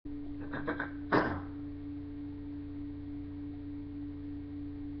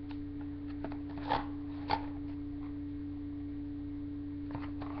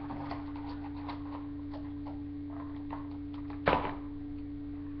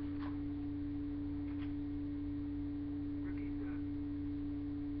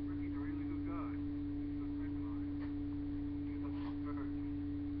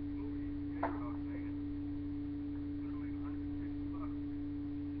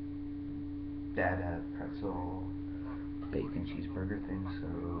Dad had pretzel bacon cheeseburger thing, so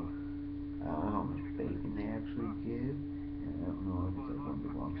I don't know how much bacon they actually give. And I don't know if it's like one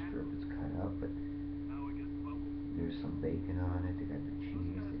big long strip that's cut up, but there's some bacon on it. They got the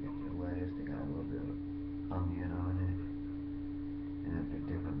cheese, they got their lettuce, they got a little bit of onion on it, and then their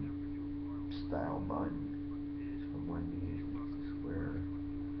different style bun. It's from Wendy's. It's the square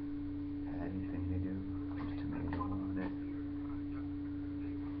patty thing they do. There's tomato on it.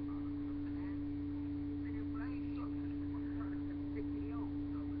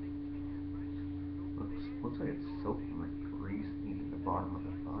 Looks like it's soaking like grease into the bottom of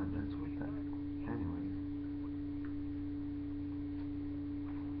the bun. That's what that. Anyway,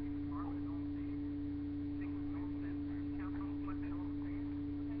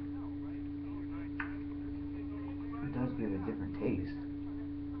 it does give a different taste.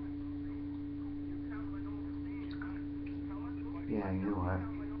 Yeah, you know what?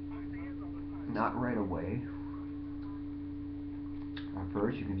 Not right away. At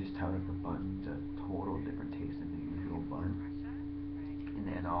first, you can just tell that the bun's a total different taste than the usual bun. And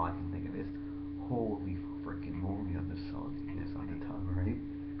then all I can think of is, holy freaking moly on the saltiness on the tongue, right?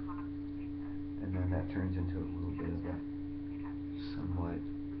 And then that turns into a little bit of a somewhat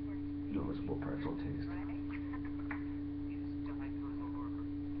noticeable pretzel taste.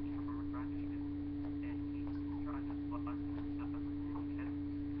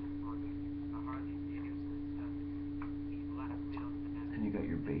 And you got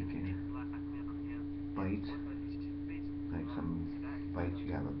your bacon bites. Like some bites,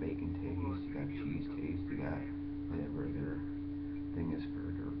 you have a bacon taste, you got cheese taste, you got whatever their thing is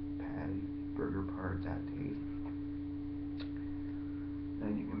for their patty, burger parts, that taste.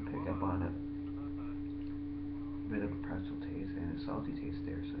 Then you can pick up on a bit of a pretzel taste and a salty taste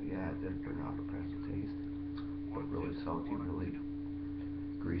there. So yeah, it does bring off a pretzel taste, but really salty, really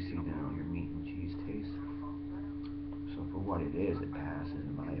greasy, and then all your meat and cheese taste. So for what it is, it passes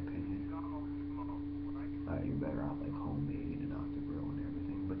in my opinion. You're better off like homemade and off the grill and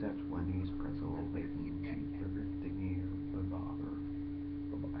everything. But that's Wendy's pretzel bacon cheese